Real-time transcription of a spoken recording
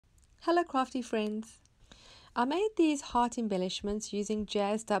Hello crafty friends! I made these heart embellishments using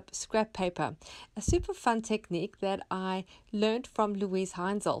jazzed up scrap paper, a super fun technique that I learned from Louise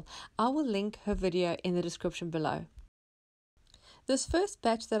Heinzel. I will link her video in the description below. This first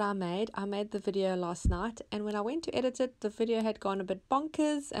batch that I made the video last night, and when I went to edit it, the video had gone a bit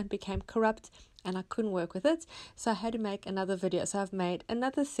bonkers and became corrupt and I couldn't work with it, so I had to make another video. So I've made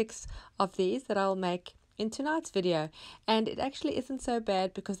another 6 of these that I'll make in tonight's video, and it actually isn't so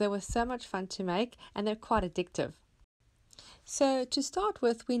bad because they were so much fun to make and they're quite addictive. So to start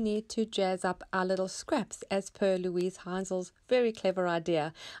with, we need to jazz up our little scraps as per Louise Heinzel's very clever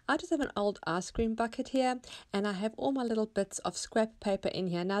idea. I just have an old ice cream bucket here and I have all my little bits of scrap paper in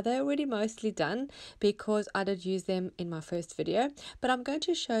here. Now they're already mostly done because I did use them in my first video, but I'm going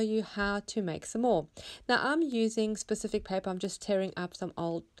to show you how to make some more. Now I'm using specific paper. I'm just tearing up some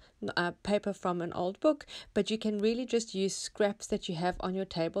old paper from an old book, but you can really just use scraps that you have on your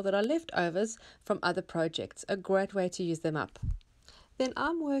table that are leftovers from other projects. A great way to use them up. Then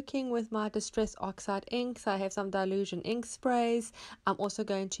I'm working with my Distress Oxide inks. I have some Dylusion ink sprays. I'm also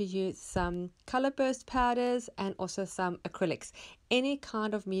going to use some color burst powders and also some acrylics. Any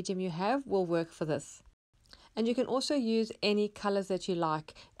kind of medium you have will work for this. And you can also use any colors that you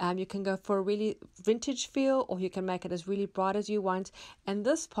like. You can go for a really vintage feel, or you can make it as really bright as you want. And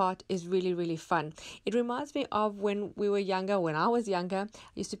this part is really fun. It reminds me of when we were younger. When I was younger, I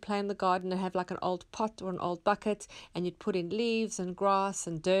used to play in the garden and have like an old pot or an old bucket, and you'd put in leaves and grass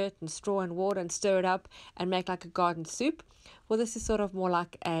and dirt and straw and water and stir it up and make like a garden soup. Well, this is sort of more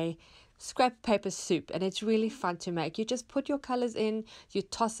like a scrap paper soup, and it's really fun to make. You just put your colors in, you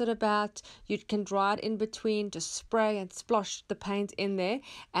toss it about, you can dry it in between, just spray and splosh the paint in there,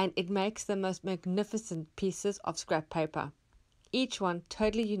 and it makes the most magnificent pieces of scrap paper. Each one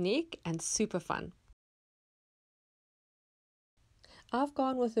totally unique and super fun. I've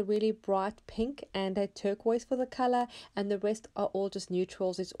gone with a really bright pink and a turquoise for the color, and the rest are all just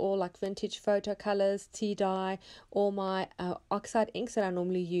neutrals. It's all like vintage photo colors, tea dye, all my Oxide inks that I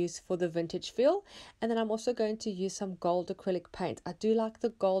normally use for the vintage feel. And then I'm also going to use some gold acrylic paint. I do like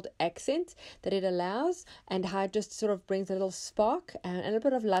the gold accent that it allows and how it just sort of brings a little spark and a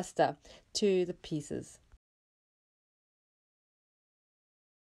bit of luster to the pieces.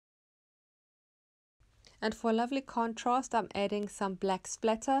 And for a lovely contrast, I'm adding some black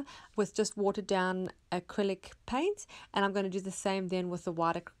splatter with just watered down acrylic paint, and I'm going to do the same then with the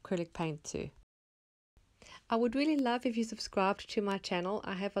white acrylic paint too. I would really love if you subscribed to my channel.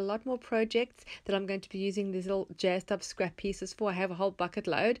 I have a lot more projects that I'm going to be using these little jazzed up scrap pieces for. I have a whole bucket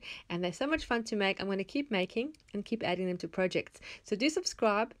load and they're so much fun to make. I'm going to keep making and keep adding them to projects. So do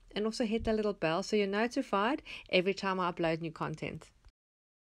subscribe and also hit that little bell so you're notified every time I upload new content.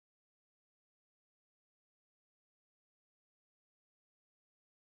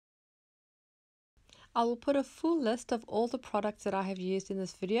 I will put a full list of all the products that I have used in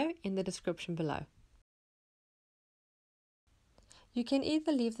this video in the description below. You can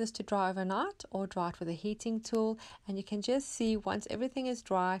either leave this to dry overnight or dry it with a heating tool, and you can just see once everything is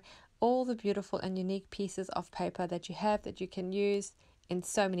dry all the beautiful and unique pieces of paper that you have that you can use in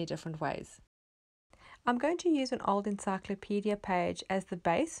so many different ways. I'm going to use an old encyclopedia page as the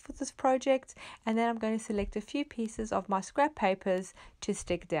base for this project, and then I'm going to select a few pieces of my scrap papers to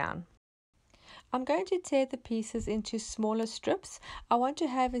stick down. I'm going to tear the pieces into smaller strips. I want to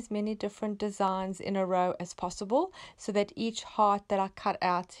have as many different designs in a row as possible so that each heart that I cut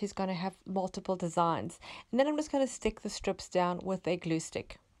out is going to have multiple designs. And then I'm just going to stick the strips down with a glue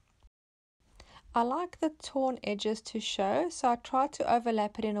stick. I like the torn edges to show, so I try to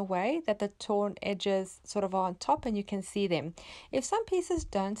overlap it in a way that the torn edges sort of are on top and you can see them. If some pieces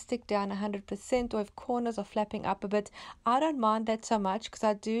don't stick down 100% or if corners are flapping up a bit, I don't mind that so much because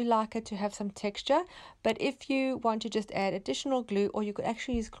I do like it to have some texture. But if you want to just add additional glue, or you could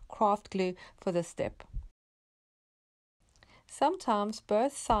actually use craft glue for this step. Sometimes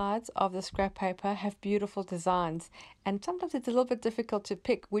both sides of the scrap paper have beautiful designs, and sometimes it's a little bit difficult to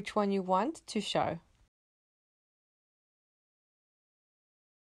pick which one you want to show.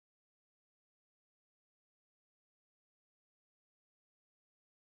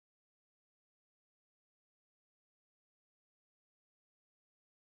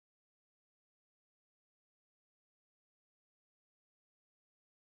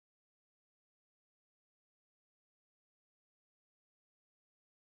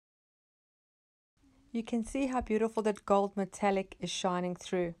 You can see how beautiful that gold metallic is shining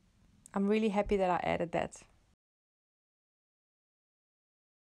through. I'm really happy that I added that.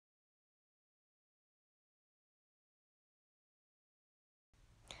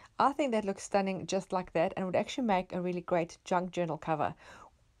 I think that looks stunning just like that, and would actually make a really great junk journal cover.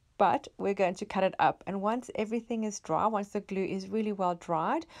 but we're going to cut it up. And once everything is dry, once the glue is really well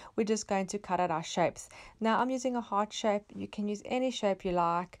dried, we're just going to cut out our shapes. Now I'm using a heart shape. You can use any shape you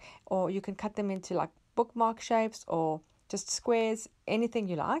like, or you can cut them into like bookmark shapes or just squares, anything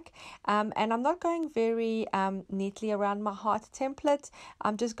you like. And I'm not going very neatly around my heart template.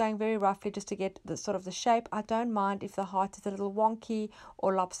 I'm just going very roughly just to get the sort of the shape. I don't mind if the heart is a little wonky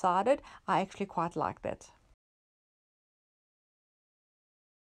or lopsided. I actually quite like that.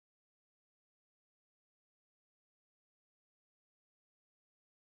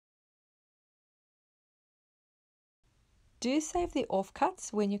 Do save the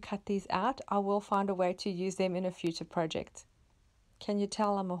offcuts when you cut these out. I will find a way to use them in a future project. Can you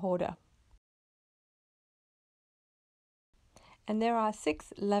tell I'm a hoarder? And there are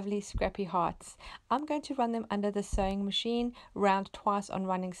 6 lovely scrappy hearts. I'm going to run them under the sewing machine, round twice on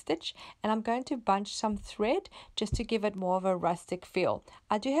running stitch, and I'm going to bunch some thread just to give it more of a rustic feel.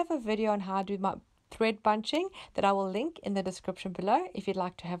 I do have a video on how I do my thread bunching that I will link in the description below if you'd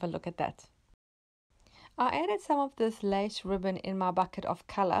like to have a look at that. I added some of this lace ribbon in my bucket of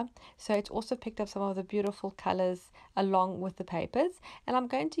color, so it's also picked up some of the beautiful colors along with the papers, and I'm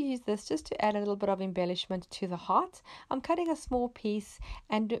going to use this just to add a little bit of embellishment to the heart. I'm cutting a small piece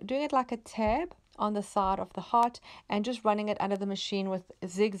and doing it like a tab on the side of the heart and just running it under the machine with a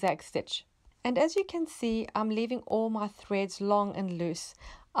zigzag stitch. And as you can see, I'm leaving all my threads long and loose.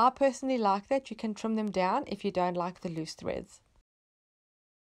 I personally like that. You can trim them down if you don't like the loose threads.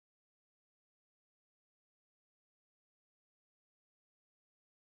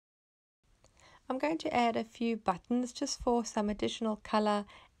 I'm going to add a few buttons just for some additional color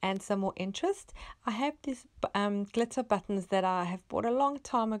and some more interest. I have these glitter buttons that I have bought a long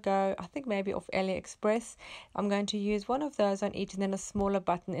time ago, I think maybe off AliExpress. I'm going to use one of those on each and then a smaller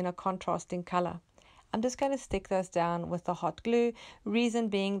button in a contrasting color. I'm just going to stick those down with the hot glue, reason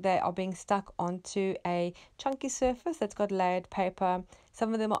being they are being stuck onto a chunky surface that's got layered paper.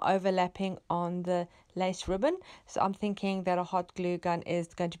 Some of them are overlapping on the lace ribbon, so I'm thinking that a hot glue gun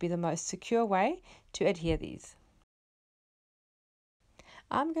is going to be the most secure way to adhere these.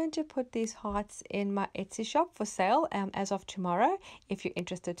 I'm going to put these hearts in my Etsy shop for sale as of tomorrow if you're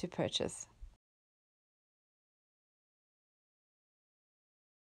interested to purchase.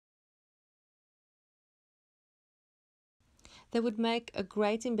 They would make a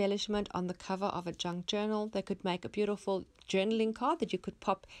great embellishment on the cover of a junk journal. They could make a beautiful journaling card that you could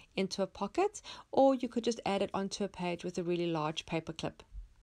pop into a pocket, or you could just add it onto a page with a really large paper clip.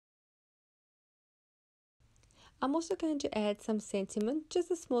 I'm also going to add some sentiment,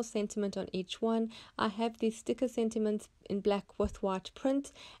 just a small sentiment on each one. I have these sticker sentiments in black with white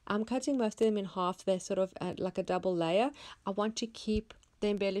print. I'm cutting most of them in half. They're sort of like a double layer. I want to keep the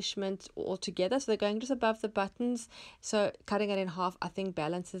embellishment all together, so they're going just above the buttons, so cutting it in half I think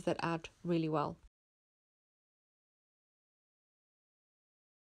balances that out really well.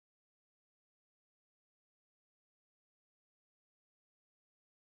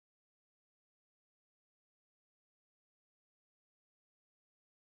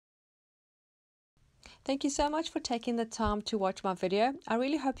 Thank you so much for taking the time to watch my video. I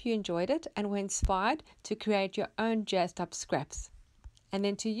really hope you enjoyed it and were inspired to create your own jazzed up scraps and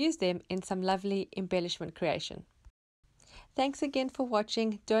then to use them in some lovely embellishment creation. Thanks again for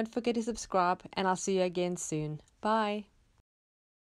watching. Don't forget to subscribe, and I'll see you again soon. Bye.